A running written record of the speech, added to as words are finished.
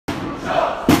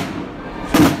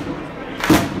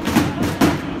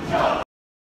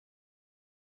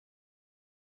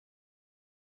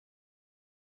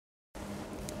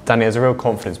Danny, there's a real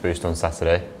confidence boost on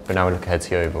Saturday, but now we look ahead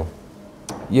to Yeovil.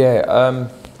 Yeah,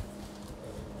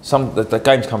 the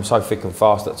games come so thick and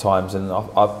fast at times, and I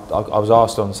was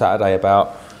asked on Saturday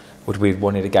about would we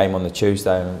wanted a game on the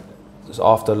Tuesday, and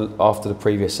after the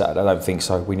previous Saturday, I don't think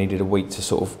so. We needed a week to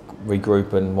sort of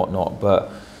regroup and whatnot, but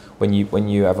when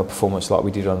you have a performance like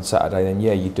we did on Saturday, then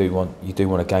yeah, you do want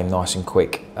a game nice and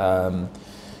quick.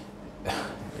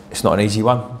 It's not an easy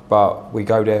one, but we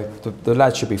go there. The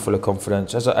lads should be full of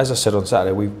confidence. As I said on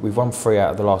Saturday, we've won 3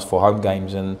 out of the last 4 home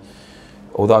games, and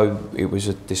although it was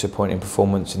a disappointing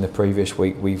performance in the previous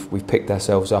week, we've picked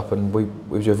ourselves up, and it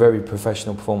was a very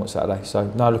professional performance Saturday. So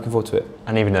no, looking forward to it.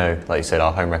 And even though, like you said,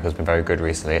 our home record's been very good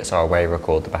recently, it's our away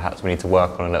record that perhaps we need to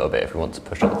work on a little bit if we want to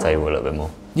push up the table a little bit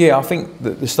more. Yeah, I think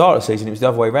that the start of the season it was the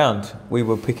other way round. We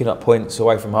were picking up points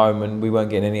away from home, and we weren't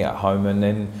getting any at home, and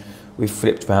then we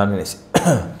flipped round, and it's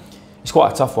it's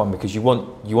quite a tough one because you want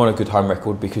a good home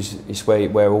record because it's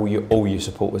where all your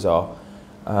supporters are.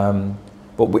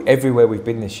 But everywhere we've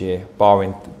been this year,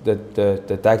 barring the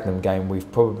Dagenham game,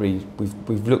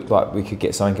 we've looked like we could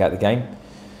get something out of the game.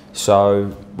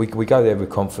 So we go there with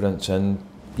confidence, and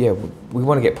yeah, we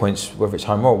want to get points whether it's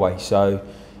home or away. So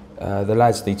the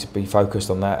lads need to be focused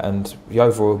on that. And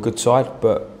Yeovil are a good side,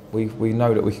 but we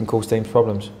know that we can cause teams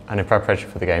problems. And in preparation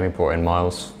for the game, we brought in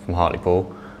Miles from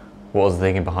Hartlepool. What was the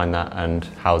thinking behind that, and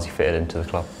how has he fitted into the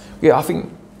club? Yeah, I think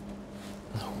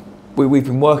we've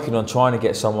been working on trying to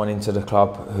get someone into the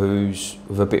club who's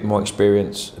with a bit more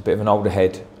experience, a bit of an older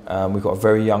head. We've got a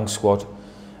very young squad,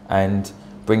 and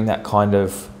bring that kind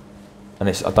of, and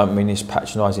I don't mean this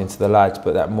patronising to the lads,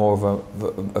 but that more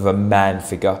of a man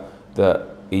figure that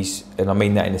he's, and I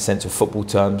mean that in the sense of football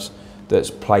terms, that's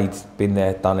played, been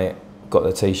there, done it, got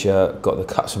the t-shirt, got the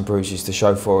cuts and bruises to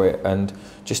show for it, and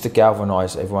just to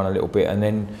galvanise everyone a little bit. And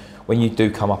then when you do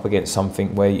come up against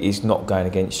something where he's not going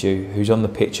against you, who's on the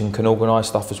pitch and can organise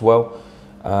stuff as well,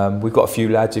 we've got a few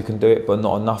lads who can do it, but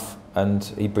not enough. And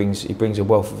he brings a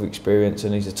wealth of experience,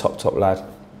 and he's a top lad.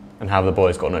 And how have the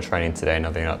boys got on at training today? And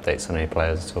have there been updates on any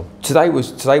players at all? Today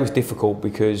was difficult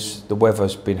because the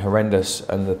weather's been horrendous,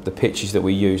 and the pitches that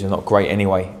we use are not great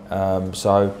anyway.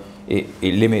 So it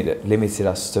limited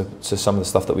us to some of the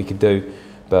stuff that we could do.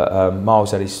 But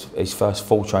Miles had his first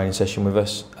full training session with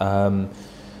us.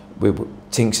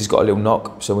 Tinks has got a little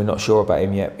knock, so we're not sure about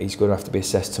him yet. He's going to have to be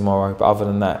assessed tomorrow. But other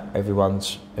than that,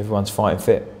 everyone's fighting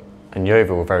fit. And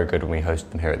Yeovil were very good when we hosted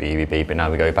them here at the EBB, but now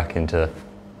we go back into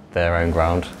their own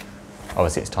ground.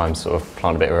 Obviously, it's time to sort of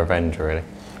plant a bit of revenge, really.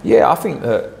 Yeah, I think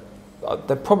that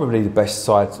they're probably the best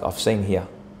side I've seen here.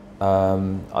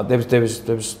 There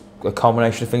was a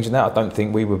culmination of things in that. I don't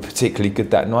think we were particularly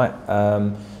good that night.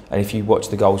 And if you watch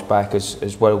the goals back,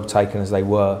 as well taken as they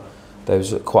were, there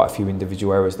was quite a few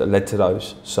individual errors that led to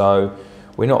those. So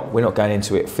we're not going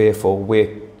into it fearful.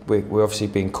 We're obviously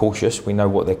being cautious. We know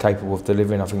what they're capable of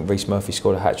delivering. I think Huish Murphy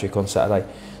scored a hat-trick on Saturday,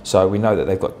 so we know that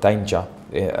they've got danger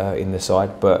in the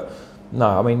side. But no,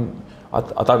 I mean,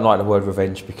 I don't like the word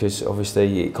revenge because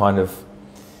obviously it kind of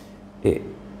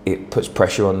it puts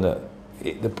pressure on the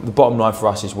bottom line for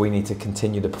us is we need to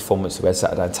continue the performance that we had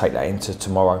Saturday and take that into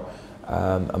tomorrow.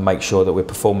 And make sure that we're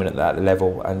performing at that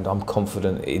level, and I'm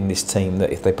confident in this team that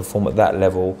if they perform at that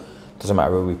level, doesn't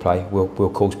matter who we play, we'll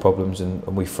cause problems and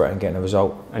we threaten getting a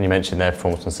result. And you mentioned their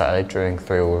performance on Saturday, drawing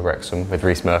 3-3 with Wrexham, with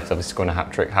Huish Murphy obviously scoring a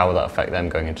hat-trick. How will that affect them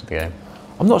going into the game?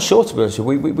 I'm not sure, to be honest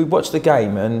with you. We watched the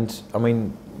game, and I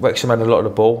mean, Wrexham had a lot of the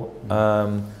ball,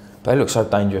 but they look so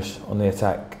dangerous on the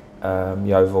attack,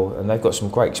 Yeovil, and they've got some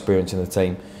great experience in the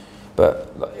team.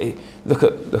 But look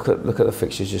at the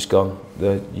fixtures just gone.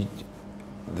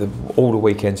 All the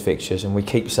weekend's fixtures, and we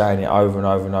keep saying it over and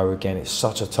over and over again. It's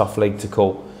such a tough league to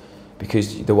call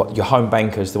because your home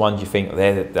bankers, the ones you think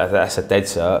that's a dead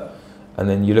cert, and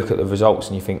then you look at the results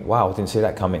and you think, wow, I didn't see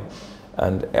that coming.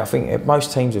 And I think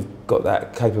most teams have got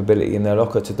that capability in their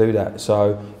locker to do that.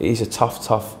 So it is a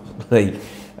tough league.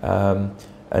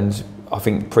 And I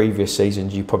think previous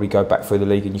seasons, you probably go back through the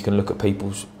league and you can look at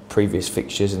people's previous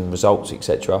fixtures and results,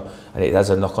 etc., and it has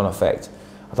a knock-on effect.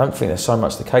 I don't think there's so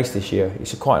much the case this year.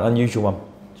 It's quite an unusual one.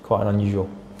 It's quite an unusual.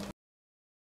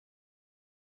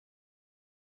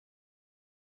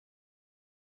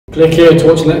 Click here to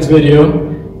watch the next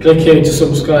video. Click here to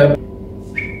subscribe.